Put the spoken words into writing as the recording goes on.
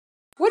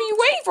you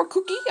waiting for,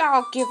 Cookie?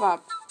 I'll give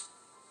up.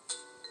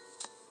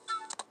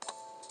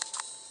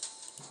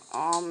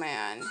 Oh,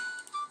 man.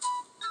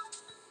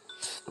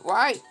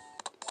 Why?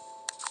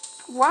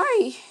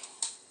 Why?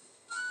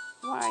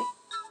 Why?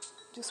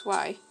 Just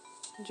why?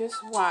 Just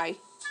why?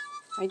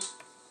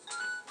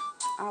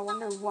 I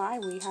wonder why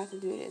we have to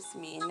do this.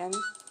 Me and them.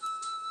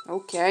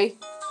 Okay.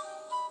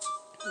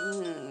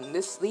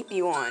 This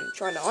sleepy one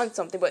trying to on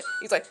something, but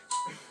he's like,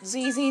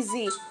 Z, Z,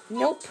 Z.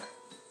 Nope.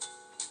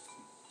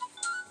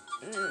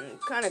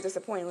 Kind of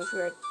disappointing when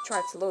we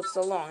tried to load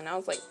so long, and I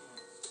was like,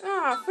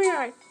 Free.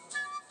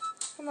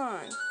 Come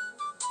on.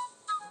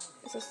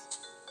 It's just,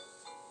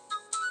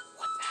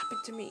 what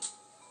happened to me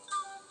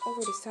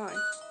over this time?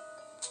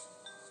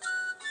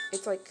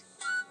 It's like,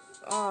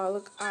 oh,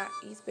 look,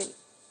 he's been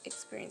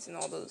experiencing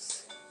all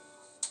those.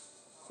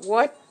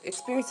 What?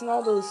 Experiencing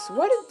all those.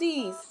 What is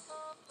these?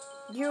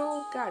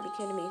 You gotta be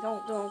kidding me.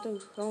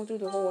 Don't do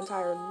the whole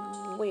entire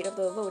weight of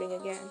the loading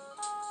again.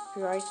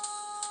 Right?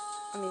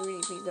 I mean,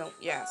 really, please don't.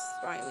 Yes,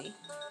 finally.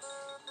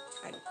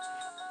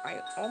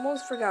 I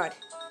almost forgot.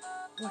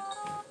 What?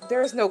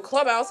 There's no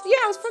clubhouse.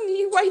 Yeah, it was from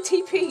the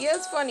UYTP. Yeah,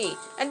 it's funny.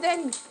 And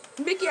then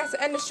Mickey has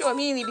to end the show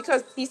immediately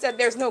because he said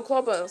there's no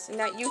clubhouse in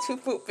that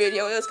YouTube poop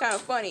video. It was kind of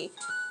funny.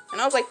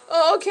 And I was like,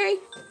 oh, okay.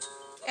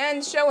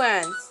 And show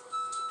ends.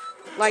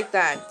 Like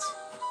that.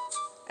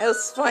 It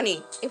was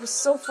funny. It was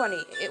so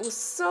funny. It was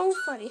so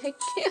funny. I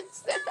can't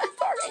stand that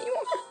part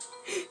anymore.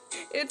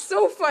 It's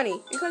so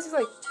funny. Because he's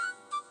like,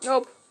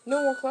 nope,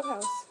 no more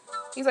clubhouse.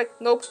 He's like,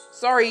 nope,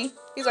 sorry.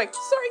 He's like,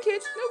 sorry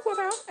kids, no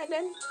clubhouse. And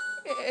then,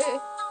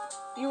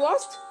 you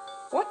lost?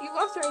 What? You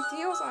lost your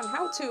ideals on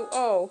how to,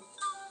 oh.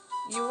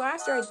 You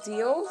lost your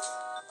ideals?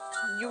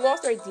 You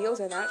lost your ideals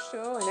in that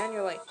show? And then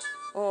you're like,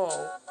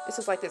 oh, this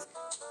is like this.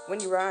 When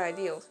you ride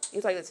ideals,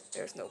 it's like this,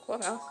 there's no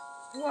clubhouse.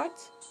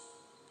 What?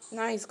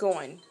 Nice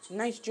going.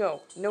 Nice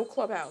joke. No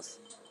clubhouse.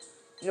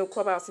 No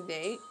clubhouse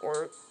today,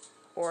 or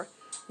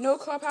no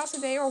clubhouse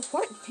today, or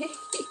what?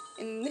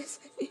 In this,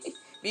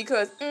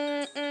 because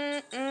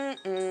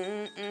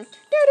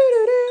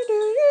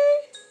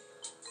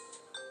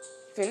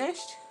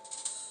finished.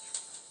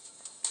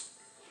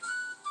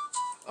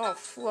 Oh,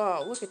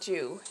 Flo, look at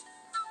you.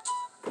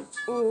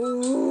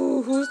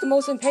 Ooh, who's the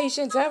most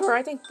impatient ever?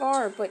 I think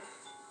Barb, but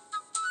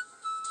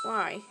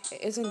why?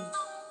 Isn't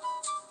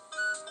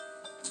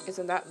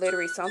that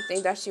literally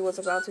something that she was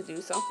about to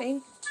do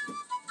something?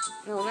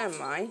 No, never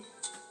mind.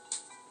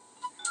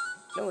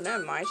 No,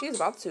 never mind. She's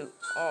about to.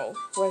 Oh,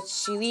 what?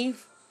 She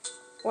leave?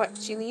 What?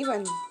 She leave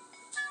and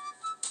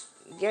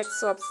get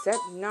so upset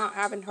not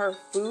having her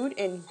food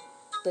in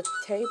the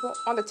table?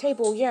 On the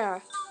table,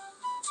 yeah.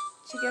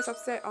 She gets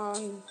upset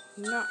on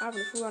not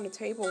having food on the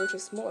table, which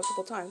is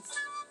multiple times.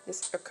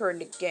 This occurred in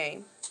the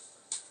game.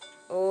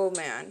 Oh,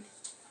 man.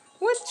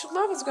 Which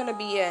level is going to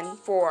be in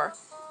for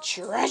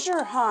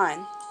treasure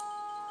hunt?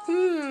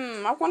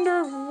 I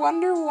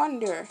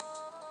wonder.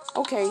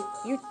 Okay,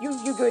 you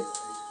good.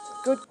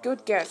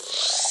 Good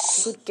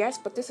guess. Good guess,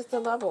 but this is the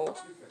level.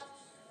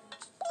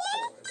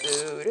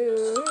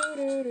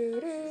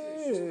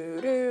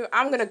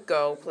 I'm gonna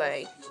go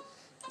play.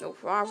 No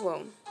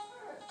problem.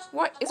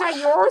 What? Is that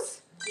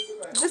yours?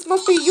 This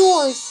must be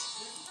yours.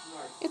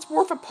 It's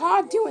worth a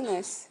pod doing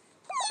this.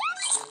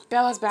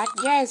 Bella's back.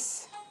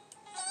 Yes.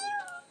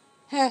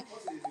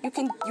 You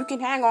can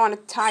hang on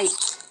tight,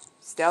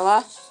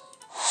 Stella.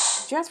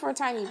 Just for a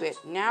tiny bit.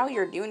 Now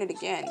you're doing it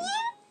again.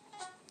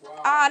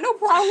 No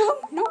problem.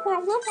 No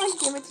problem. I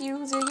give it to you,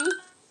 Ziggy.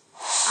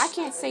 I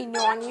can't say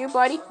no on you,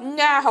 buddy.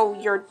 Now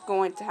you're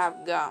going to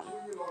have gum.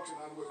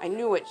 I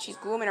knew it. She's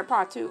glooming her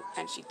pot too,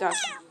 and she does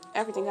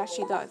everything that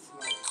she does.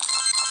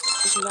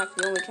 Isn't that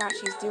the only cat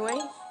she's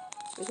doing?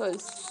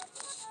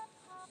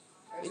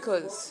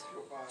 Because,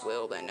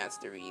 well, then that's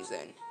the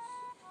reason.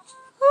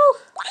 Whew.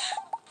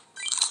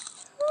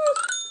 Whew.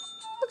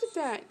 Look at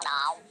that.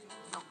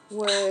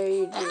 What are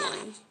you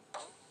doing?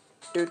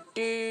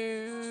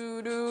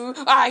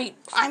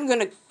 I'm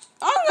gonna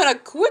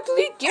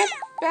quickly get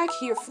back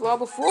here, Flo,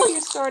 before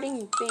you're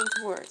starting things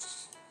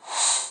worse.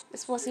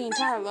 This was the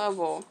entire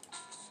level.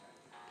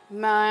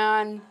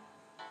 Man.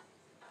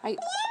 I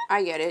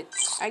get it.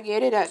 I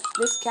get it.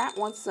 This cat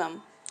wants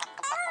some.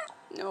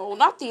 No,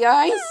 not the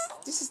eyes.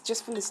 This is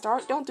just from the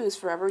start. Don't do this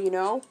forever, you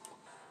know.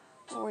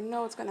 Or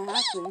no, it's gonna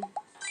happen.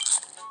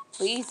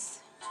 Please.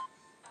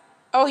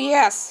 Oh,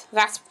 yes.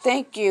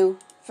 Thank you.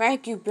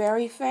 Thank you,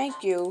 Barry.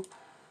 Thank you.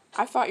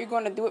 I thought you were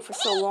going to do it for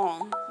so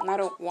long, and I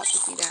don't want to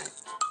see that.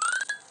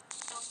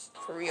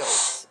 For real.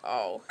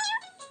 Oh.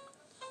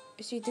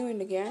 Is she doing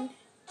it again?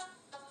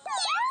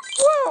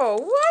 Whoa,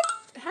 what?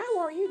 How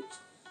are you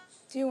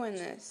doing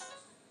this?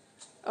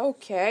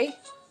 Okay.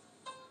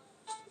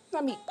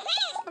 Let me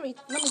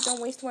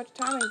don't waste too much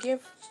time and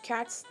give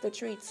cats the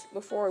treats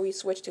before we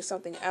switch to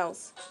something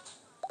else.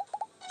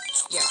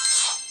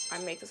 Yes, I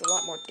make this a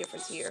lot more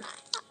difference here.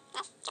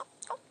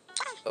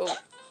 Oh.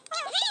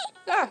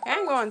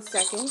 Hang on a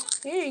second.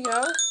 Here you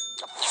go.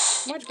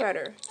 Much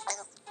better.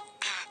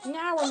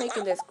 Now we're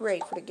making this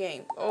great for the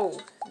game. Oh,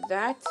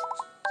 that.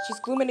 She's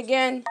glooming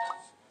again.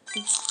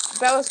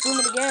 Bella's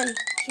blooming again.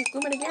 She's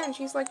blooming again.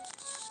 She's like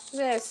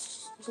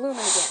this. Blooming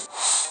again.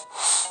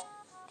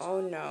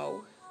 Oh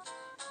no.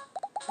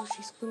 Oh,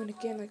 she's blooming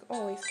again like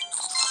always.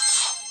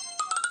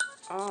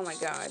 Oh my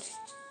god.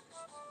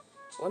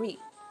 Let me...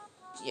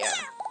 Yeah.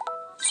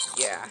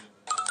 Yeah.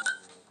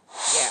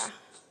 Yeah.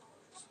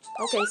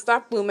 Okay,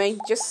 stop blooming.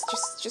 Just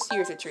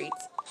here's a treat.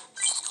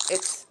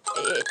 That's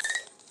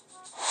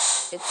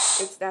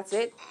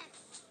it.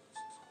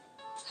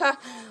 Ha!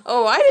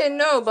 Oh, I didn't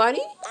know,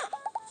 buddy.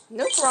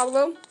 No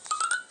problem.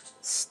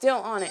 Still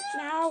on it.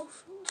 Now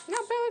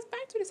Bella's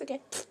back to this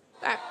again.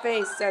 That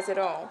face says it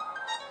all.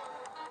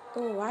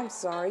 Oh, I'm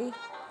sorry.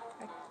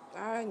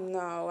 I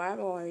know,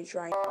 I'm only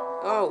trying.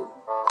 Oh,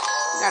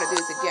 you gotta do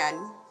this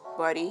again,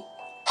 buddy.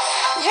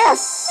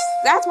 Yes!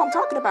 That's what I'm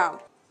talking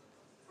about.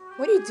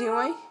 What are you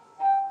doing?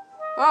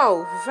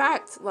 Oh,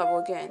 that level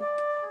again.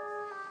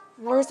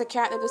 Where's the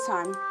cat at this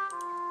time?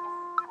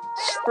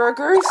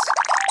 Burgers?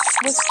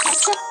 With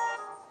ketchup?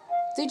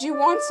 Did you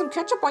want some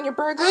ketchup on your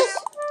burgers?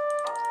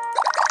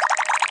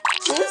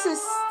 This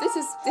is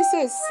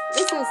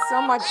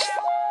so much.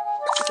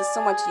 This is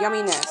so much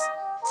yumminess.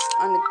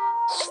 On the,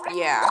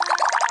 yeah.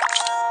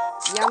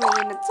 Yummy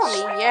in the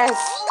tummy, yes.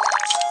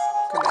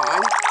 Come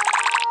on.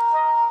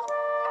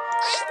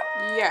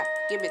 Yeah,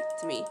 give it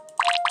to me.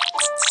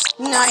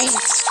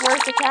 Nice.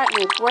 Where's the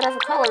catnip? Whatever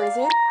color is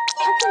it?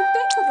 I can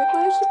think of it,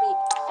 but it should be...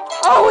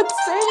 Oh, it's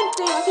the same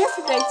thing like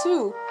yesterday,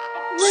 too.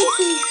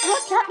 Lazy,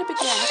 not catnip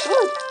again.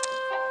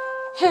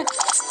 Good.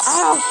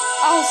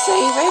 I'll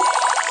save it.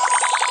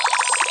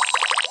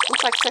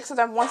 Looks like 6 of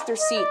them wants their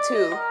seat,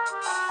 too.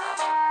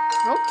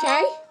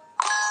 Okay.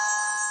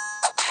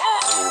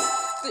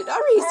 Did I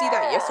already see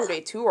that yesterday,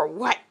 too, or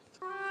what?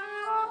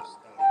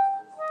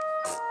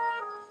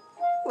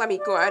 Let me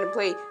go ahead and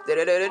play.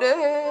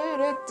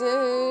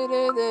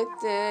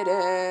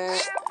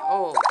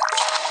 Oh,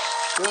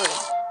 good.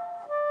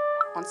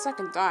 On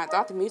second thought, I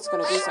thought the music's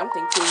gonna do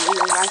something to me.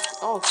 Like,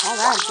 oh, all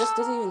that just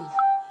doesn't even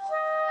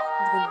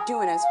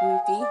do it as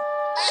movie.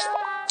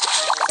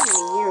 So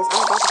many years,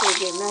 I'm about to play a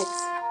game next.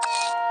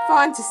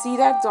 Fun to see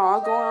that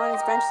dog going on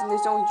his bench in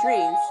his own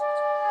dreams.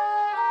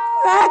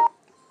 That.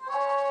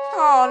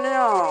 Oh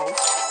no.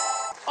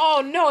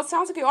 Oh no, it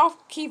sounds like an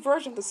off-key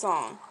version of the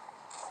song.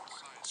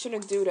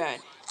 Shouldn't do that.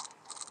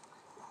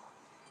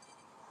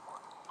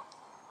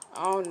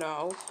 Oh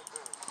no.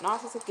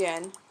 Not this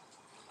again.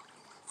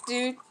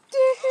 Dude.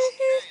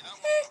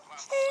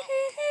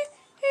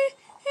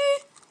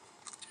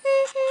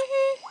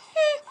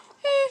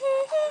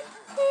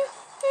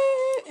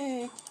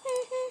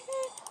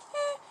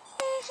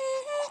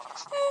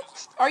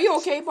 Are you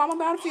okay, Bomber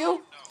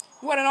Battlefield?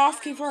 What an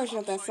off-key version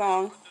of that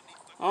song.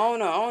 Oh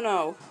no, oh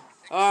no.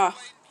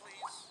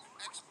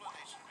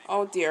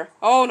 Oh dear.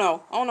 Oh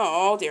no. Oh no.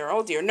 Oh dear.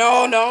 Oh dear.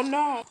 No, no,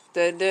 no.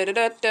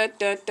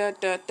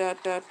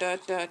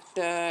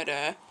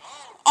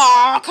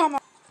 Oh, come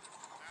on.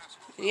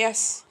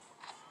 Yes.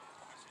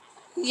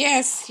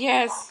 Yes,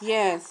 yes,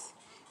 yes.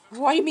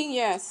 What do you mean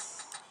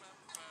yes?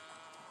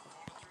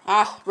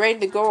 Ah, ready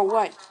to go or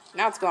what?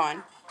 Now it's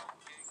gone.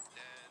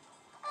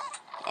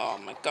 Oh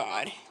my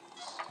god.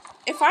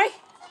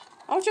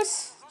 I'll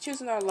just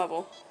choose another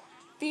level.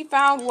 He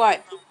found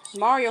what?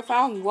 Mario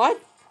found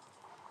what?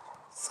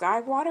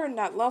 Skywater in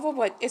that level,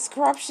 but it's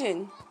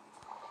corruption.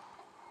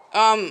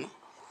 Come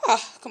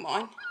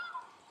on.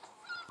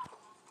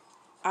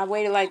 I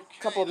waited like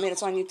a couple of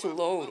minutes on you to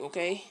load,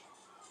 okay?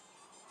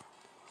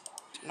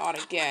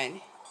 Not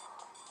again.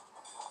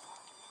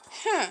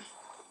 Huh.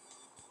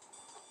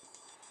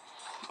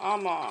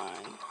 Come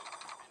on.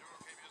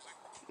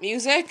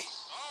 Music?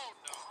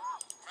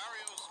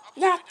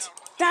 That,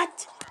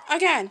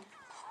 again.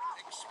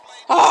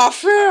 Oh,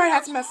 sure,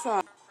 that's messed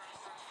up.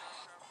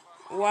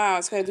 Wow,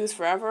 it's gonna do this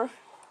forever?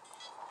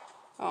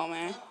 Oh,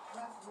 man.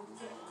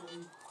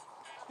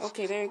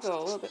 Okay, there you go,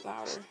 a little bit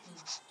louder.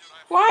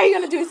 Why are you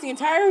gonna do this the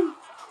entire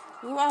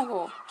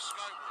level?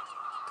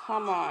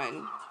 Come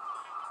on.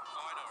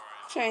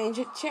 Change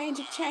it, change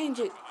it, change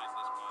it.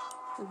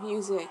 The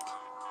music.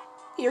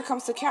 Here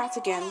comes the cats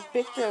again.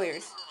 Big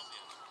failures.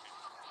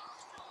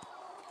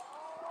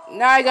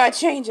 Now I gotta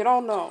change it.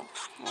 Oh no.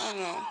 Oh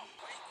no.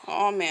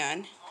 Oh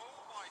man.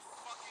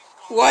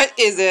 What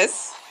is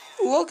this?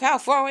 Look how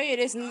far away it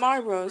is in my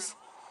Bros.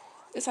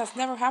 This has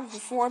never happened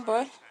before,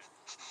 but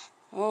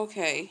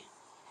okay.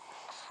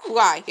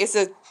 Why? It's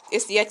the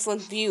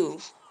excellent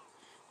view.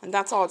 And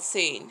that's all it's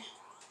saying.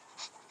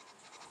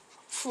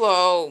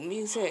 Flow,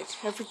 music,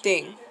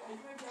 everything.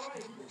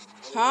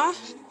 Huh?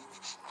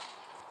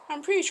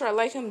 I'm pretty sure I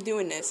like him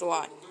doing this a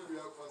lot.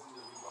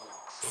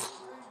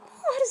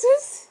 What is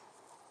this?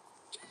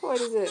 What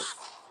is this?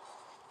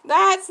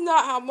 That's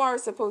not how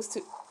Mario's supposed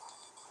to...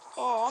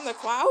 Oh, on the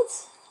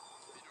clouds?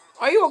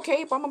 Are you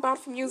okay? I'm about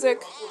for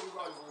music.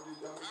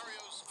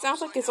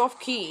 Sounds like it's off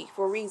key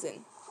for a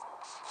reason.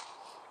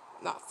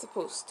 Not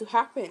supposed to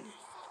happen.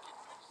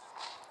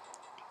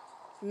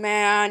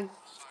 Man.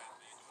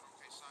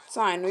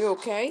 Sign, are you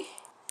okay?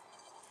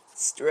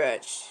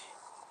 Stretch.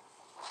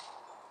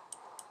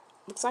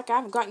 Looks like I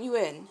haven't gotten you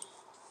in.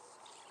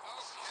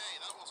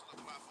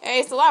 Hey,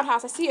 it's the loud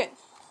house. I see it.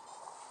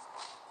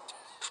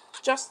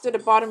 Just to the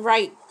bottom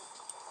right.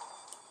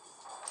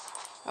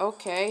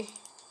 Okay.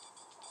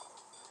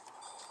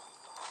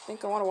 I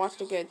think I want to watch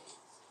it again.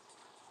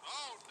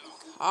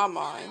 Come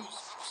on.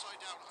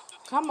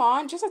 Come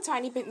on, just a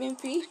tiny bit,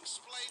 Mimpy.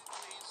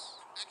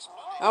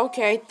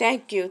 Okay,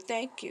 thank you,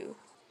 thank you.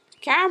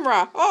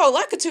 Camera. Oh,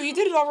 Lekatu, you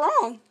did it all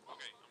wrong.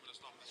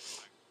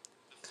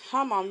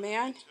 Come on,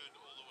 man.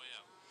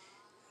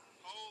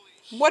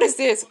 What is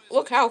this?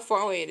 Look how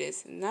far away it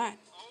is. Not.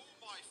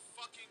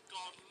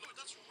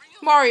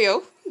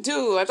 Mario,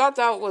 dude, I thought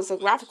that was a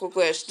graphical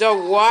glitch. The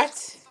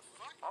what?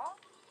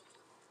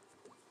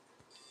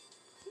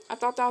 I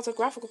thought that was a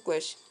graphical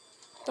glitch.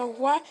 The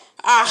what?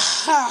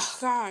 Ah,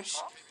 gosh.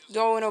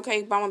 Going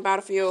okay, bombing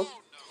Battlefield.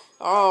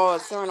 Oh,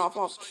 it's throwing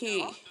off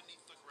key.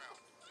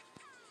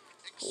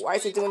 Why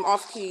is it doing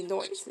off key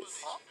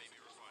noises?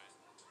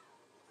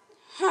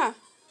 Huh.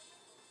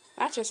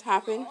 That just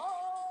happened.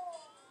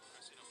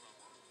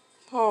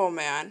 Oh,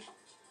 man.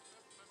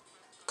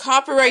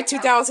 Copyright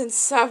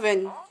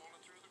 2007.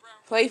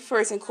 Play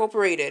First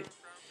Incorporated.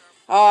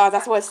 Oh,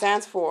 that's what it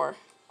stands for.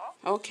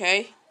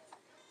 Okay.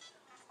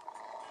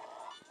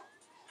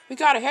 We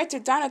gotta head to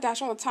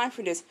Dynadash all the time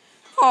for this.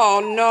 Oh,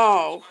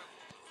 no.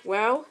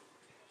 Well,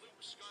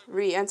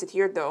 re-entered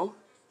here, though.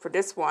 For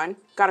this one.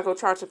 Gotta go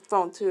charge the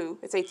phone, too.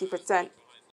 It's 18%.